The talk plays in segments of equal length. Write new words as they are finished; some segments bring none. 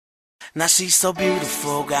Now she's so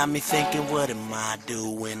beautiful, got me thinking, what am I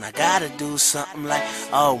doing? I gotta do something like,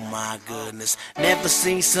 oh my goodness. Never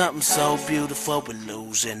seen something so beautiful with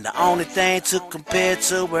losing. The only thing to compare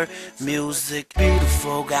to her, music.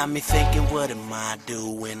 Beautiful, got me thinking, what am I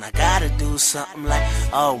doing? I gotta do something like,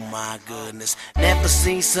 oh my goodness. Never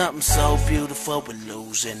seen something so beautiful with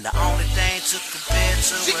losing. The only thing to compare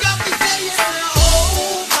to her. She got me saying,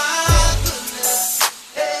 oh my goodness.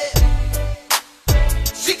 Hey.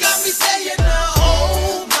 She got me saying,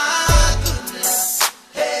 oh my goodness.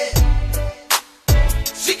 Hey.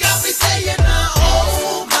 She got me saying,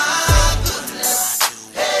 oh my goodness.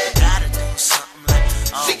 Hey. Gotta do something like,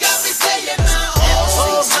 oh. She got me saying,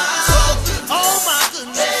 oh my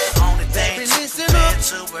goodness. The only thing Baby, to listen compare up.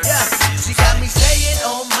 to her. Yeah. She got me saying,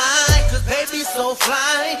 oh my, cause baby so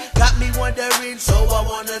fly. Got me wondering, so I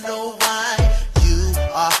wanna know why you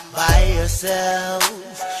are by yourself.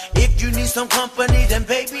 If you need some company, then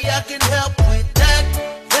baby I can help with that.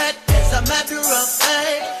 That is a matter of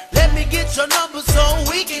fact. Let me get your number so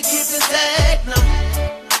we can keep in touch now.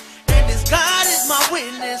 And this God is my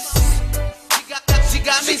witness. She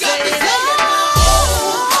got me saying, oh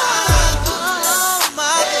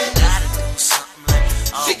my goodness. Gotta do something like,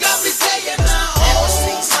 oh. She got me saying, oh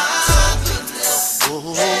my goodness. The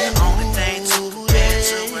only thing to compare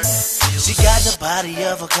to her. She got the body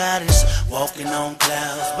of a goddess, walking on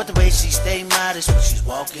clouds, but the way she stay modest when she's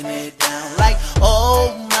walking it down. Like,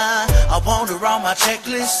 oh my, I want her on my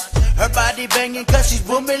checklist. Her body banging cause she's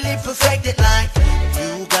womanly perfected. Like,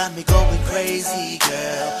 you got me going crazy,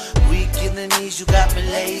 girl. Weak in the knees, you got me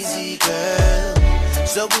lazy, girl.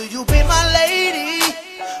 So will you be my lady?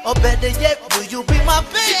 Or better yet, will you be my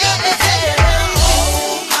baby?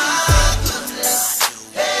 Oh my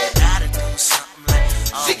goodness. Hey. Gotta do something like,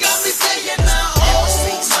 oh. She got me saying, oh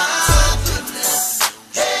my goodness.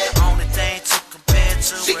 Hey. The only thing to compare to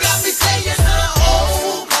She her. got me saying,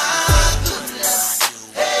 oh my goodness.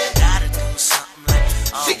 Hey. Gotta do something like,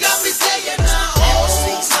 oh. She got me saying, oh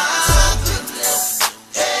my goodness.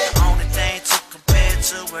 Hey. The only thing to compare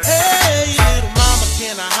to her. Hey, little mama,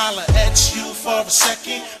 can I holler at you for a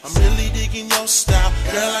second? I'm really digging your style.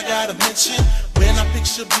 Girl, I gotta mention, when I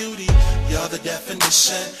picture beauty, you're the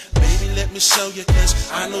definition. Baby, let me show you, cause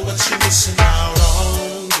I know what you're missing out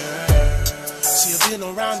on, girl. See, I've been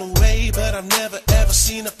around the way, but I've never ever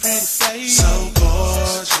seen a pretty face so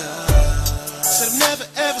gorgeous. Said I've never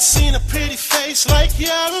ever seen a pretty face like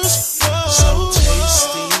yours. Whoa. So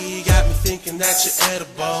tasty, got me thinking that you're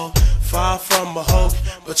edible. Far from a hope,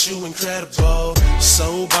 but you incredible.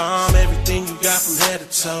 So bomb, everything you got from head to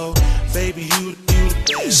toe. Baby, you the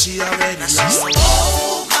best, she already knows.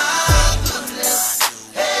 Oh my goodness.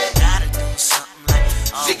 Hey. Gotta do something like,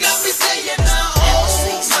 oh. She got me saying, oh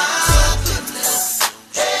my goodness.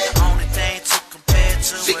 Hey. The only thing to compare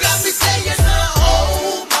to She her. got me saying,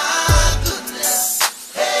 oh my goodness.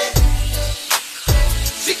 Hey.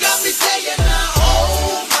 She got me saying,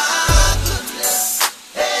 oh my goodness.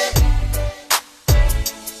 Hey.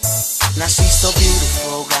 Now she's so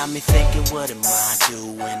beautiful, got me thinking, what am I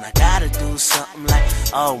doing? I gotta do something like,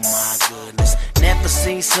 oh my goodness. Never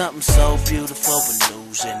seen something so beautiful with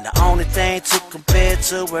losing. The only thing to compare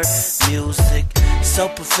to her, music. So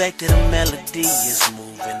perfected, the melody is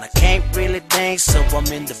moving. I can't really dance, so I'm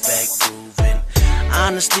in the back grooving.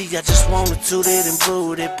 Honestly, I just wanna toot it and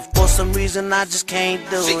boot it, but for some reason I just can't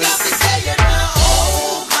do She it. got me saying,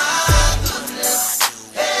 oh my goodness.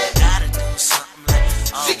 Hey. Gotta do something like,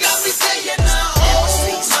 oh. She got me saying, oh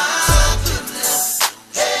my goodness.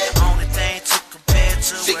 Hey. The only thing to compare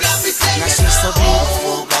to She her. got me saying, Now she's so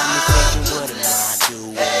beautiful, got me thinking, what am I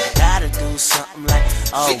doing? I gotta do something like,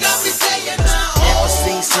 oh She got me saying, never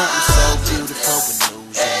seen something so beautiful with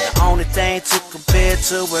losing. The only thing to compare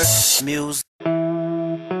to her, music.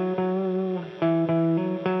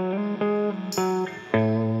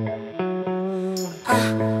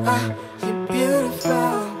 You're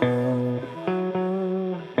beautiful.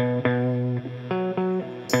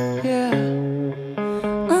 Yeah.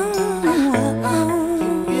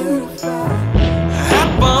 You're beautiful.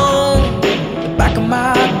 Hop on the back of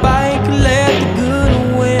my bike, let the good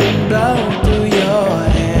wind blow through your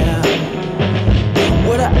hair.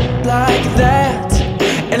 Would I act like that?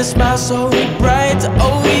 And a smile so bright.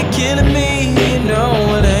 Oh, you're killing me. You know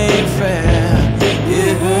it ain't fair.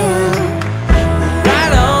 Yeah.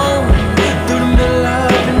 Right on through the middle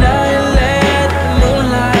of the night, let the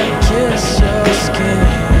moonlight kiss your skin.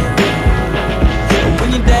 And when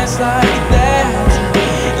you dance like that,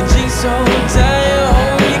 your jeans so tight, oh,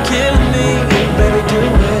 you're killing me. Baby, do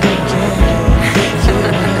it again.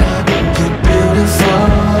 Yeah, you're beautiful,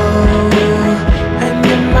 and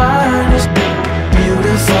your mind is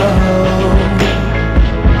beautiful.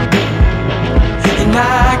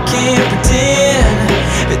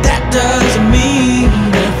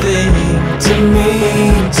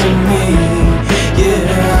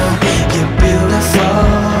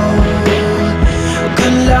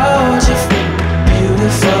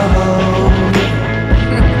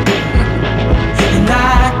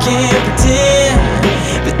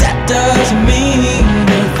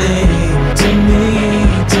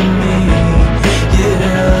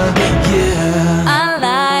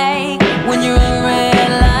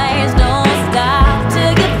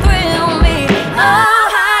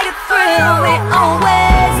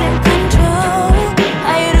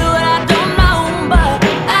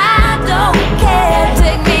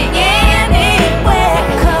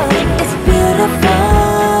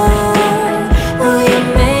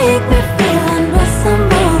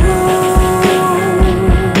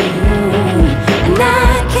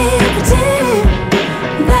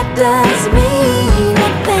 does mean a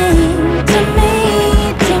thing to me,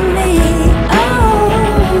 to me. Oh,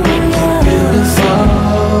 you're beautiful,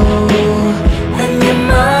 and your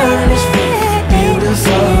mind is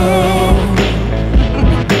beautiful.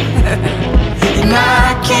 And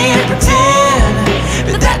I can't pretend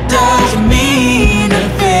that that doesn't mean a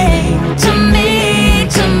thing to me,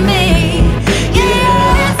 to me.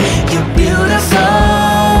 Yeah, you're beautiful.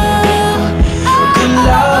 Good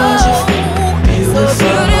Lord, you're beautiful. So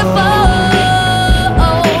beautiful.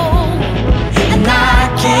 And I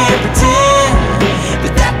can't pretend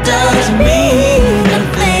that that doesn't mean a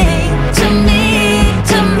thing to me,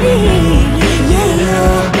 to me. Yeah,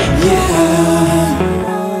 yeah.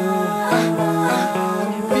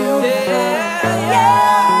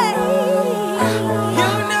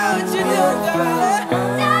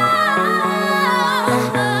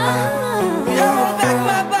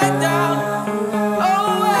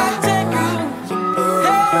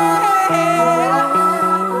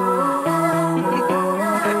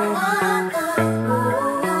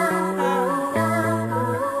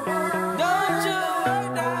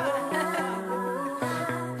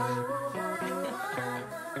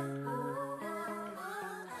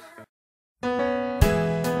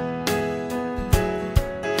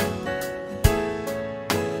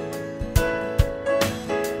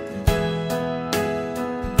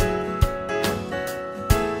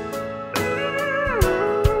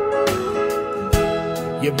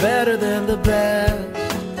 You're better than the best.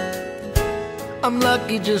 I'm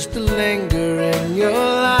lucky just to linger in your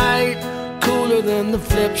light. Cooler than the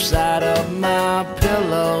flip side of my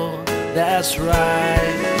pillow. That's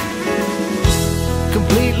right.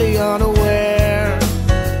 Completely unaware.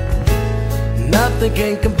 Nothing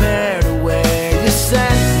can compare to where you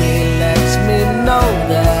sent me. Lets me know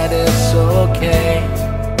that it's okay.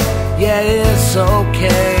 Yeah, it's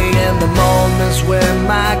okay. In the moments when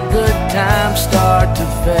my good times start to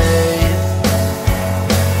fade,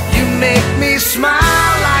 you make me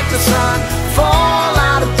smile like the sun, fall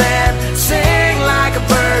out of bed, sing like a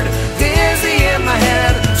bird, dizzy in my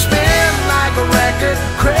head, spin like a record,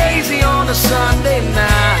 crazy on a Sunday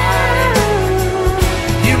night.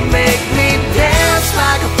 You make me dance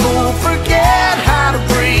like a fool, forget how to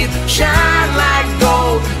breathe, shine like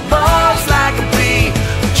gold, buzz like a bee.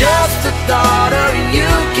 Just the thought of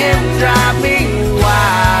you can drive me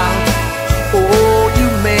wild. Oh, you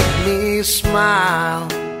make me smile.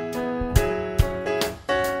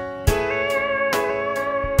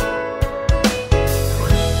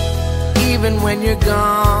 Even when you're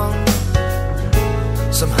gone,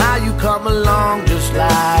 somehow you come along just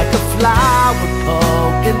like a flower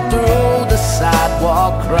poking through the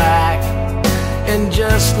sidewalk crack. And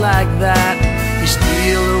just like that, you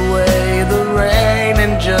steal away the rain.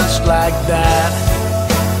 And just like that,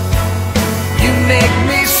 you make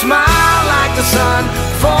me smile like the sun,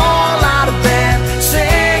 fall out of bed,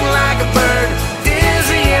 sing like a bird,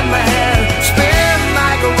 dizzy in my head, spin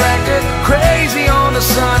like a record, crazy on a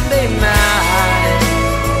Sunday night.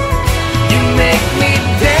 You make me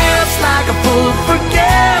dance like a fool,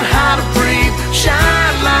 forget how to breathe,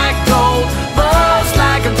 shine like gold, buzz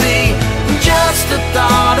like a bee. Just the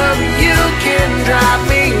thought of you can drive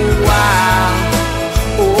me wild.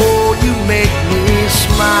 Oh, you make me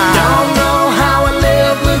smile. Don't know how I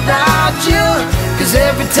live without you, 'cause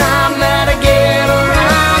every time that I get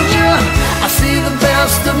around you, I see the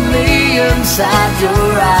best of me inside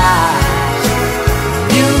your eyes.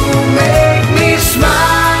 You make me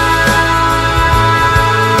smile.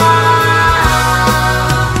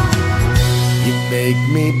 You make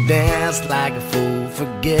me dance like a fool,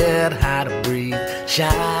 forget how to breathe,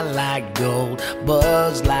 shine like gold,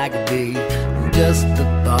 buzz like a bee. Just the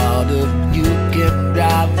thought of you can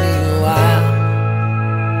drive me wild.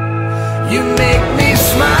 You make me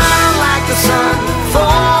smile like the sun,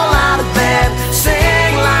 fall out of bed,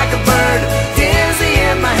 sing like a bird, dizzy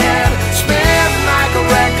in my head, spin like a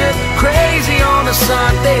record, crazy on a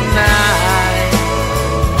Sunday night.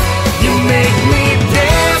 You make me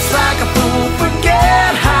dance like a fool,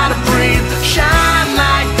 forget how to breathe, shine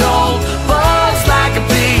like gold, buzz like a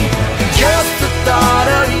bee. Just the thought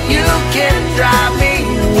of you can drive me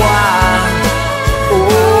wild.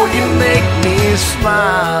 Oh, you make me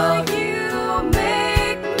smile.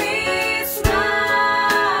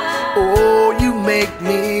 Oh, you make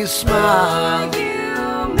me smile.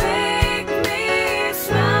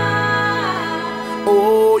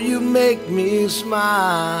 Oh, you make me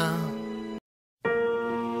smile.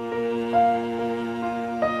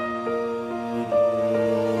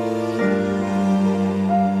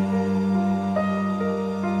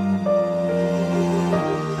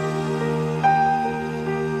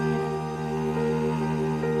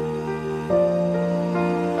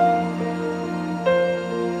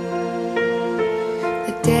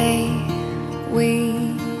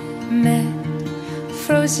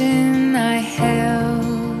 frozen, I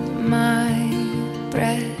held my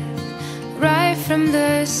breath. Right from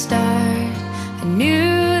the start, I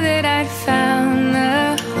knew that I'd found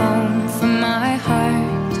the home for my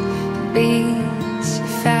heart. Beats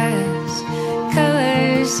fast,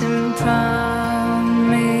 colors and promises.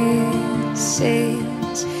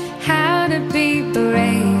 How to be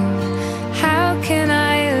brave, how can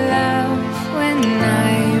I love when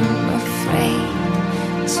I'm afraid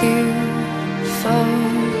to fall?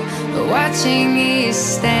 But watching you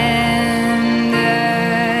stand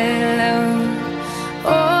alone,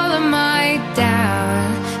 all of my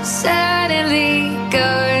doubt suddenly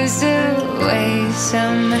goes away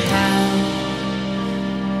somehow.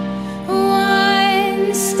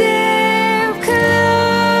 One step closer.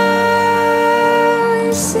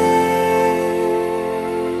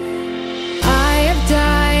 I have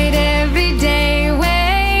died every day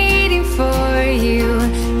waiting for you.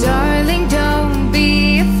 Darling, don't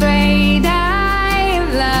be afraid. I have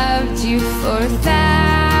loved you for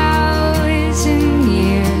 1,000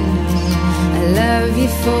 years. I love you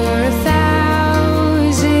for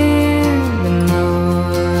 1,000 more.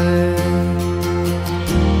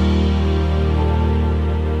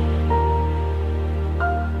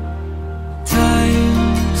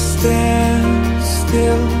 Time stands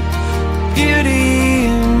still, beauty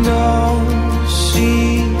and all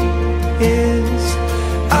she is.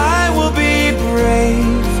 I will be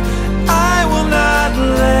brave, I will not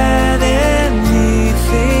let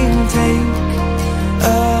anything take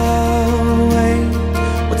away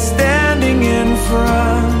what's standing in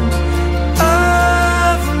front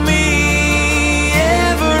of me.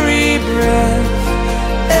 Every breath,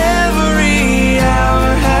 every hour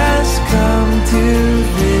has come to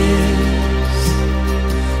this.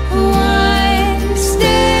 One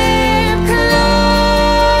step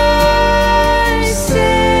closer.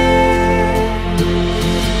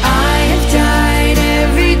 I have died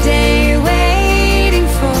every day waiting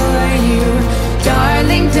for you.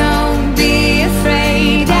 Darling, don't be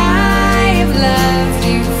afraid. I have loved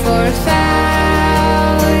you for 1,000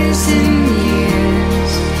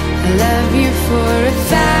 years. I love you for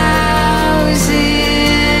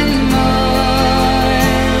 1,000 more.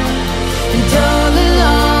 And all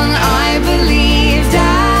along I believed I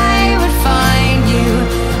would find you.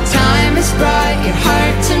 Time has brought your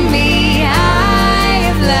heart to me. I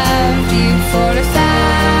have loved you for 1,000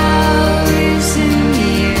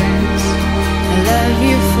 years. I love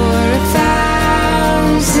you for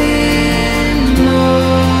 1,000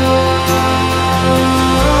 more.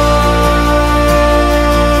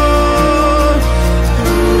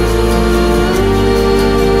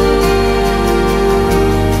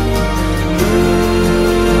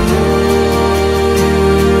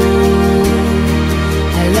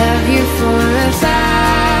 I love you for 1,000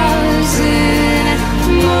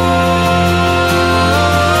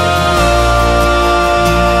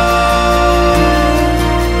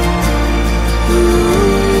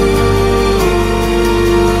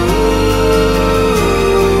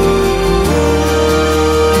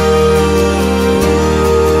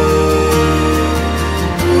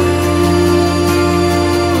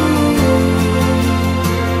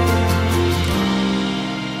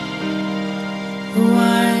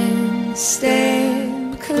 One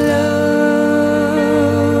step closer.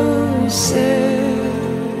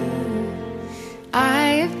 I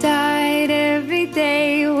have died every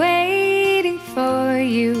day waiting for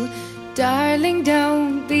you. Darling,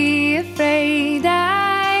 don't be afraid.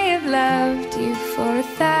 I have loved you for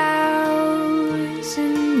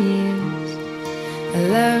 1,000 years. I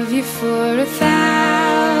love you for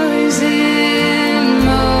 1,000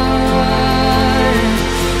 more.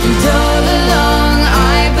 And all along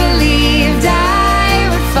I believed I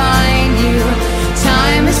would find you.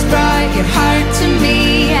 Time has brought your heart to me.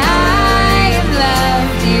 I have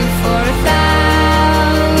loved you for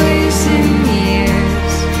 1,000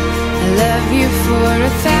 years. I love you for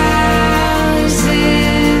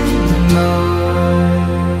 1,000 more.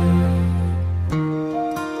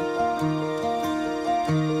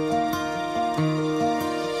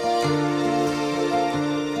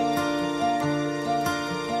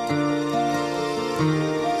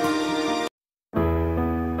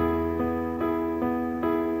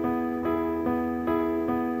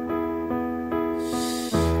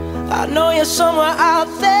 I know you're somewhere out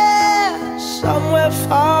there, somewhere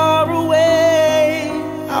far away.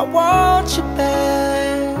 I want you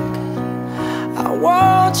back, I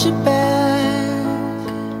want you back.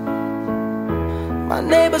 My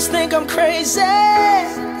neighbors think I'm crazy,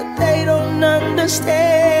 but they don't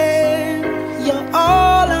understand. You're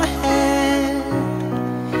all I had,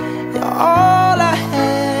 you're all I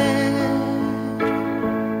had.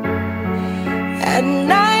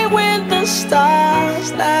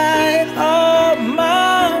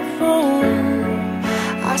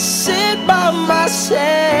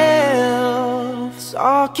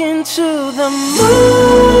 Talking to the moon,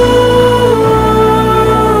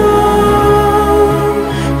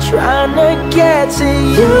 trying to get to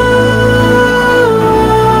you.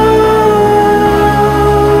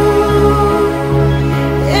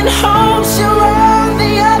 In hopes you're on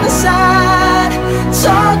the other side,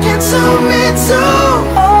 talking to me too.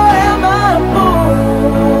 Or am I a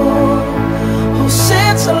fool who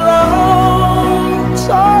sits alone,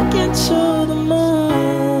 talking to the moon?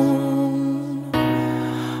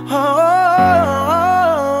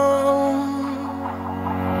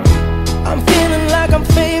 I'm feeling like I'm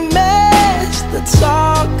famous, the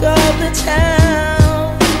talk of the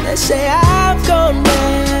town. They say I've gone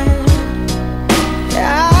mad.